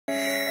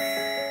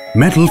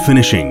Metal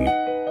finishing,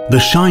 the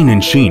shine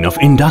and sheen of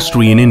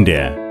industry in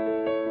India.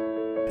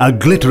 A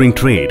glittering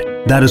trade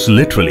that is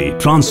literally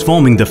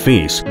transforming the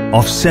face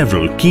of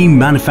several key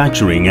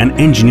manufacturing and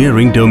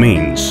engineering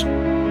domains.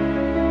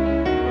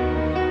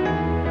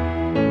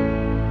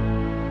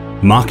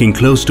 Marking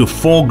close to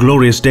 4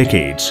 glorious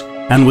decades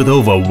and with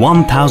over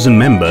 1,000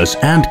 members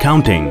and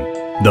counting,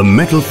 the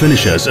Metal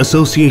Finishers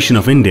Association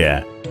of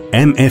India,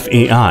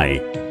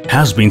 MFAI,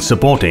 has been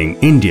supporting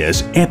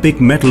India's epic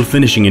metal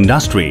finishing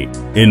industry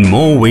in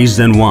more ways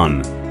than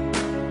one.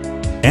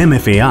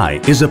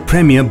 MFAI is a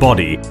premier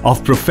body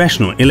of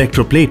professional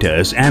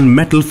electroplaters and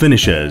metal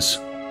finishers.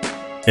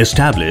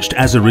 Established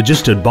as a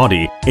registered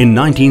body in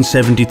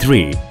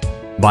 1973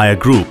 by a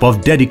group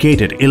of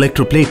dedicated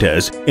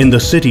electroplaters in the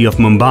city of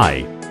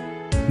Mumbai,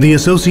 the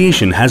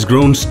association has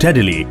grown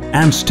steadily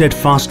and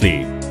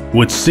steadfastly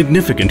with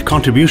significant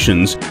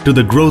contributions to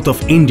the growth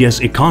of India's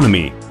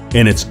economy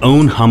in its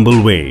own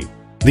humble way.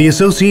 The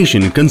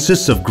association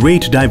consists of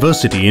great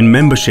diversity in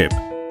membership,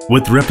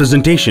 with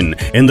representation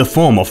in the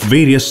form of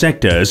various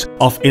sectors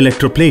of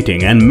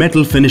electroplating and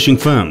metal finishing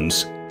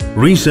firms,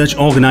 research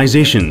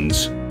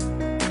organizations,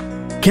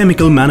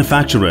 chemical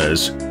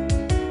manufacturers,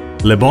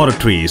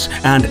 laboratories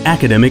and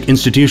academic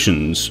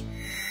institutions.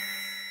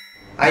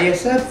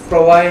 ISF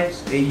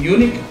provides a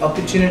unique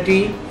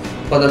opportunity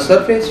for the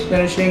surface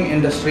finishing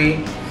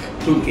industry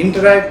to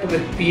interact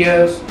with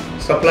peers,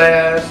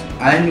 suppliers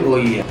and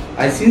OEM.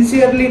 I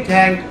sincerely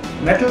thank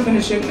Metal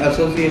Finishing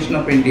Association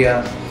of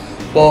India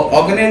for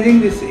organizing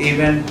this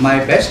event.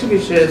 My best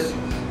wishes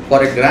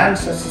for a grand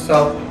success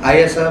of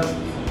ISF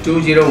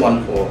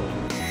 2014.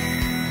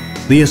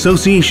 The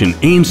association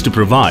aims to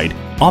provide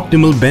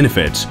optimal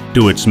benefits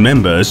to its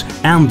members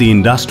and the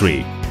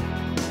industry.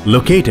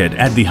 Located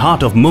at the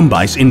heart of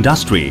Mumbai's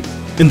industry,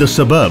 in the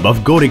suburb of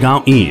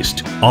Goregaon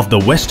East of the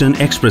Western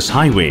Express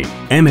Highway,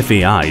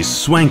 MFAI's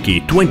swanky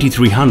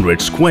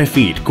 2,300 square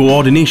feet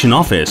coordination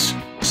office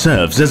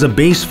serves as a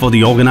base for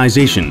the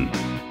organization.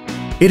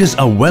 It is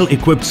a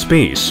well-equipped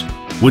space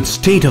with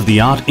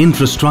state-of-the-art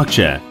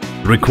infrastructure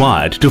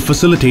required to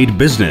facilitate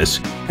business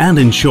and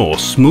ensure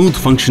smooth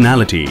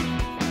functionality.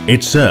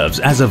 It serves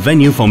as a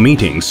venue for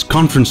meetings,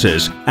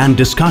 conferences and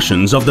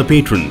discussions of the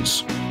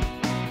patrons.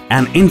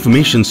 An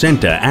information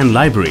center and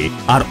library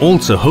are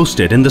also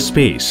hosted in the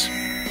space.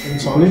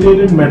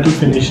 Consolidated Metal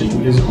Finishing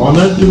is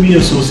honored to be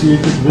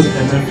associated with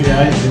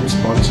MFAI in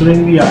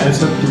sponsoring the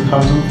ISF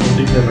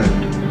 2014 event.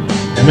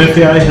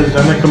 MFAI has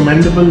done a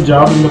commendable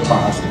job in the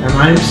past, and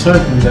I am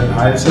certain that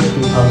ISF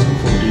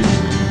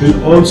 2014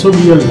 will also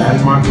be a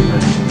landmark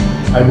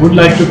event. I would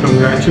like to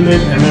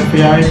congratulate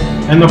MFAI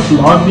and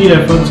applaud the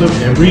efforts of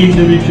every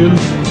individual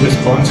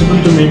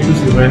responsible to make this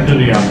event a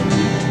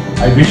reality.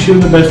 I wish you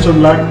the best of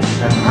luck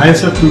and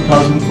ISF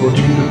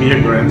 2014 to be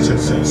a grand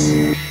success.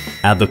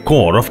 At the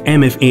core of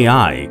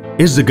MFAI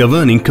is the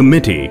governing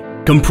committee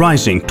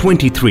comprising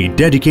 23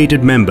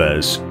 dedicated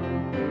members.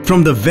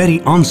 From the very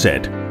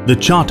onset, the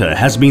charter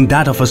has been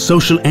that of a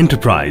social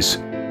enterprise,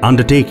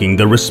 undertaking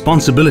the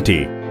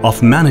responsibility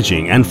of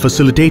managing and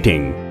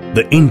facilitating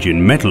the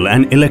Indian metal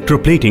and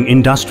electroplating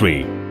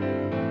industry.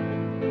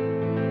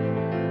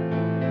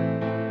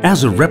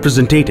 As a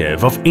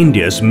representative of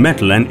India's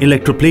metal and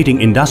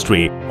electroplating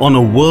industry on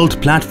a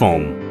world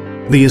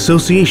platform, the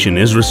association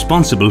is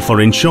responsible for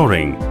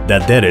ensuring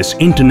that there is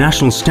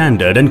international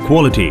standard and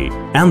quality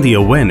and the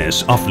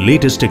awareness of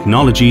latest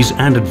technologies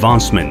and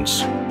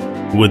advancements.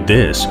 With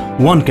this,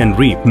 one can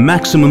reap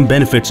maximum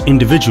benefits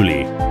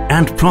individually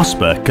and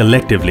prosper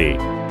collectively.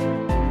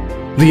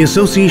 The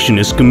association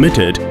is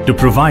committed to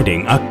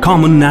providing a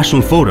common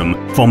national forum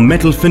for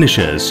metal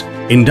finishers,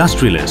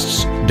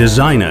 industrialists,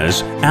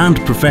 designers and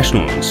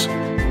professionals.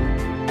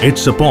 It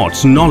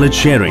supports knowledge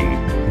sharing,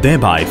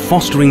 thereby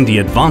fostering the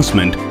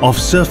advancement of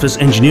surface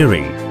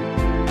engineering,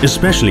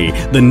 especially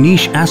the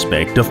niche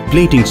aspect of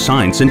plating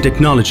science and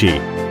technology.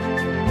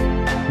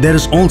 There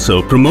is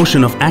also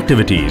promotion of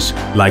activities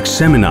like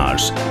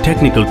seminars,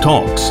 technical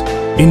talks,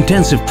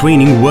 intensive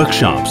training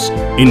workshops,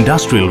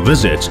 industrial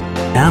visits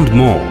and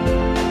more.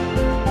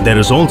 There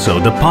is also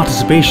the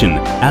participation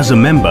as a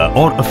member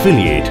or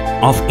affiliate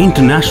of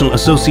international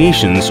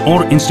associations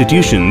or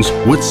institutions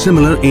with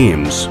similar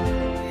aims.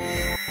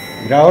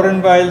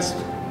 Graurenweil's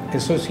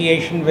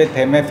association with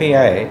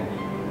MFAI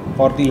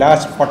for the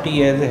last 40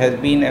 years has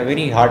been a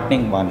very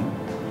heartening one,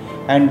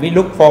 and we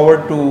look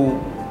forward to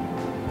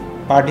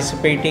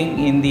participating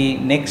in the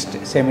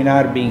next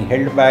seminar being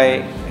held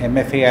by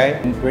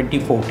MFAI in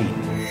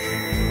 2014.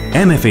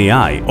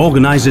 MFAI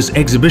organizes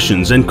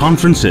exhibitions and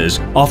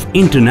conferences of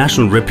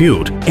international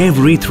repute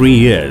every 3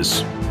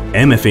 years.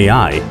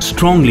 MFAI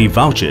strongly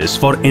vouches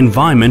for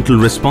environmental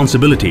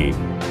responsibility.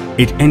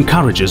 It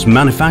encourages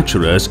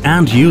manufacturers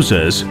and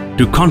users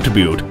to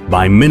contribute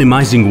by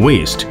minimizing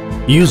waste,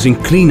 using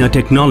cleaner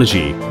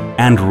technology,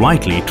 and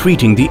rightly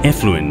treating the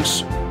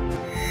effluents.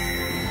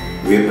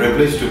 We are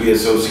privileged to be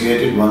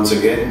associated once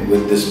again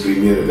with this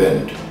premier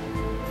event.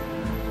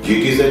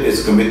 GTZ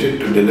is committed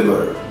to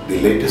deliver the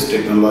latest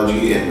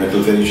technology in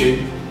metal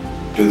finishing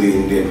to the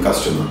Indian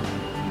customer,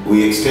 who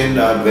we extend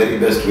our very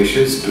best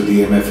wishes to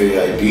the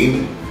MFAI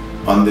team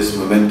on this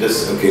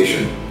momentous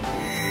occasion.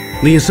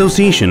 The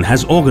association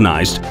has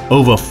organized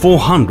over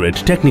 400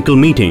 technical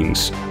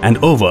meetings and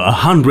over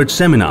 100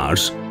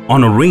 seminars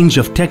on a range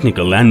of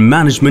technical and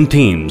management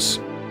themes.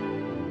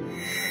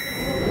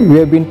 We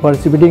have been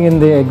participating in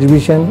the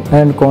exhibition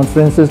and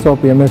conferences of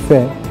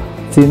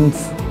MFAI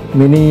since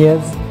many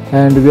years,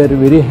 and we are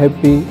very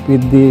happy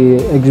with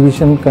the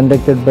exhibition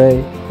conducted by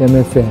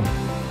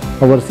MFAI.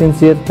 Our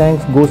sincere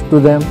thanks goes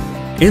to them.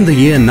 In the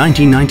year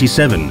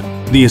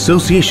 1997, the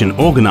association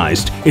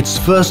organized its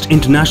first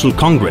international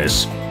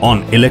congress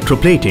on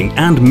electroplating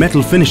and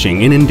metal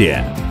finishing in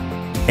India.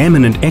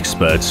 Eminent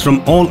experts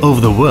from all over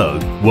the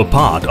world were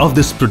part of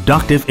this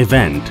productive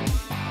event.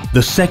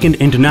 The second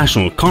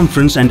international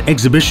conference and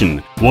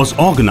exhibition was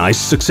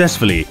organized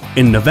successfully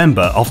in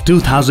November of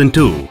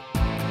 2002.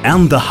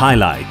 And the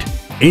highlight,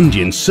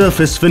 Indian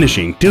Surface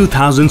Finishing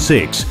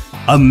 2006,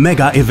 a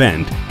mega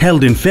event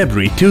held in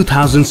February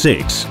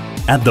 2006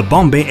 at the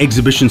Bombay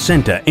Exhibition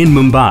Centre in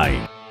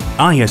Mumbai.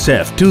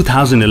 ISF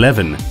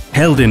 2011,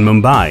 held in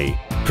Mumbai,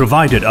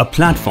 provided a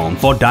platform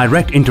for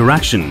direct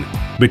interaction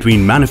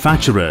between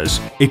manufacturers,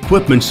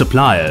 equipment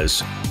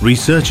suppliers,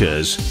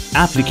 researchers,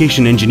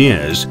 application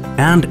engineers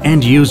and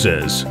end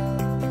users.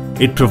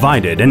 It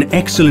provided an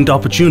excellent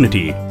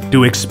opportunity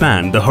to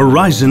expand the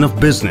horizon of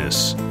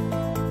business.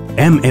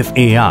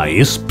 MFAI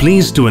is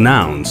pleased to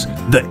announce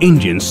the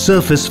Indian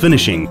Surface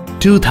Finishing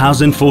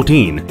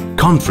 2014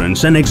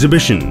 Conference and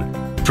Exhibition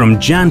from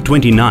Jan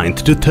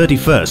 29th to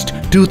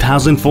 31st,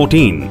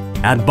 2014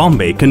 at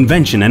Bombay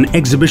Convention and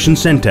Exhibition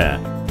Centre.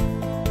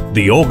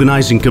 The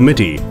organizing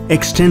committee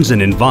extends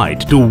an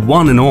invite to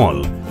one and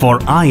all for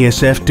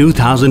ISF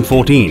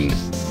 2014,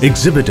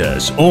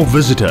 exhibitors or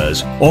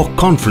visitors or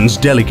conference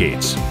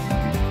delegates.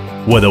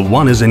 Whether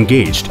one is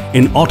engaged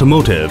in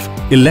automotive,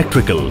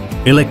 electrical,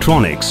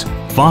 electronics,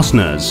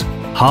 fasteners,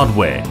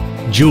 hardware,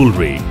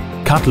 jewelry,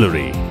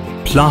 cutlery,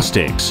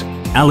 plastics,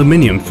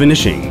 aluminium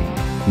finishing,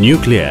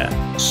 nuclear,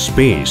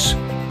 space,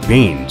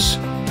 paints,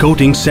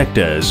 coating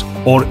sectors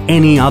or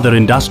any other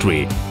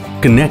industry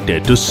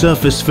connected to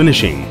surface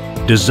finishing,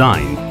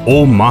 design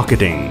or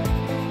marketing.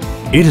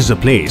 It is a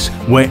place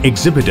where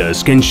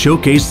exhibitors can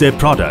showcase their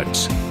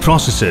products,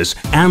 processes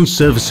and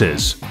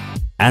services.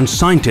 And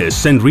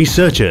scientists and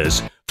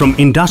researchers from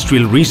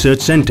industrial research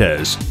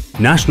centers,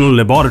 national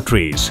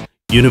laboratories,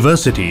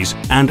 universities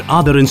and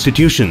other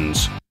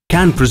institutions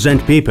can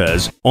present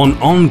papers on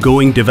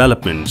ongoing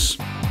developments.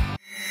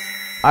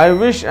 I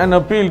wish and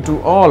appeal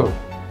to all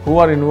who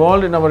are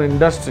involved in our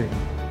industry,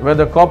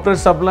 whether corporate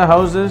supply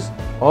houses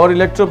or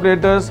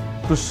electroplaters,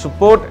 to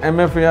support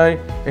MFAI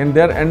in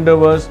their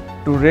endeavors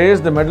to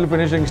raise the metal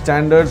finishing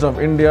standards of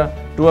India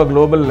to a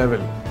global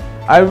level.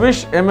 I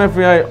wish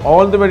MFAI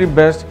all the very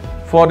best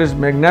for its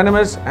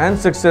magnanimous and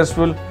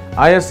successful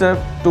ISF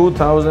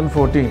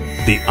 2014.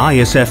 The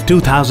ISF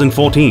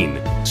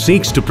 2014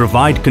 seeks to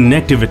provide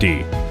connectivity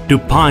to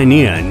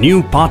pioneer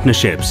new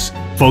partnerships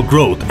for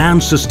growth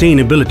and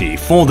sustainability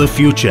for the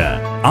future.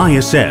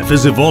 ISF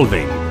is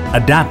evolving,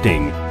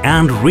 adapting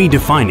and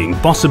redefining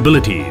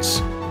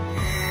possibilities.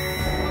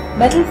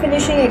 Metal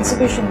finishing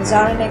exhibitions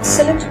are an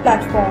excellent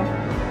platform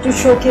to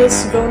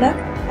showcase Ronak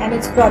and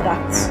its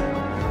products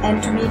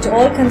and to meet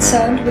all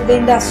concerned with the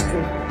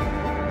industry.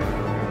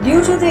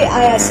 Due to the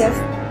ISF,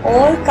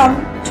 all come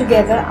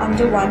together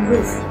under one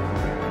roof.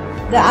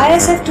 The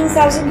ISF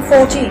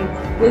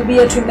 2014 will be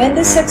a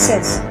tremendous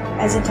success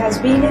as it has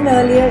been in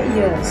earlier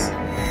years.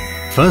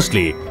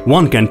 Firstly,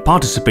 one can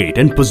participate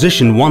and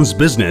position one's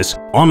business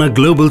on a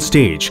global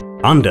stage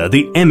under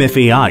the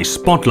MFAI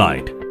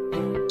spotlight.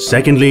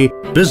 Secondly,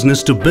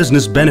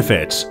 business-to-business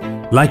benefits,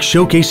 like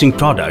showcasing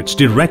products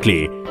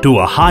directly to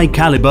a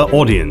high-caliber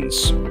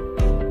audience.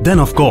 Then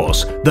of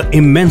course, the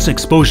immense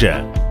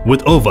exposure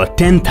with over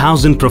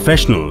 10,000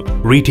 professional,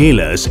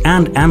 retailers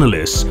and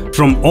analysts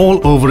from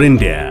all over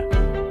India.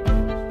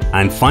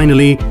 And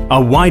finally, a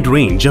wide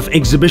range of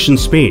exhibition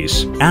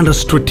space and a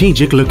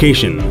strategic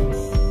location.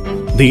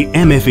 The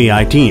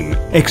MFAI team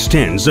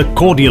extends a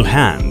cordial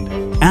hand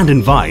and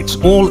invites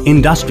all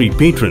industry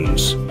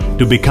patrons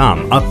to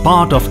become a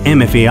part of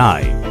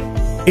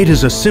MFAI. It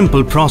is a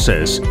simple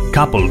process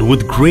coupled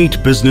with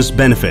great business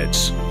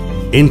benefits.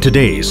 In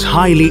today's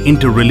highly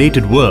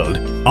interrelated world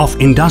of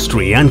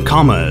industry and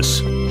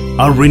commerce,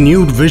 a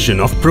renewed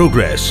vision of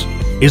progress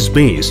is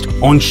based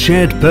on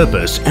shared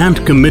purpose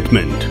and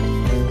commitment.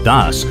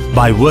 Thus,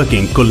 by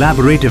working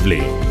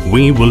collaboratively,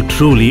 we will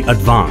truly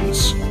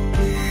advance.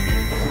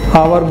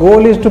 Our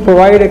goal is to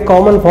provide a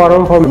common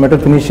forum for metal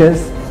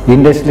finishers,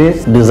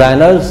 industries,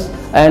 designers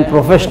and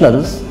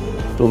professionals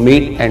to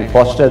meet and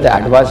foster the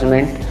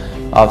advancement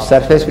of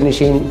surface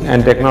finishing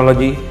and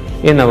technology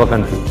in our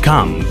country.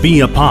 Come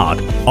be a part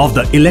of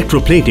the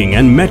electroplating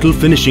and metal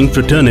finishing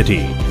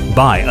fraternity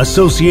by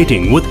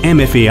associating with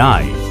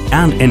MFAI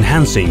and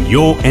enhancing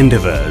your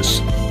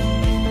endeavors.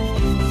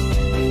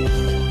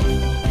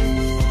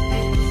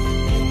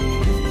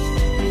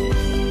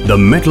 The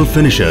Metal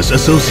Finishers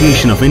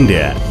Association of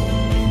India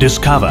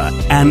Discover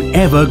an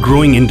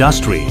ever-growing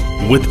industry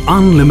with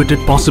unlimited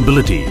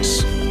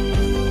possibilities.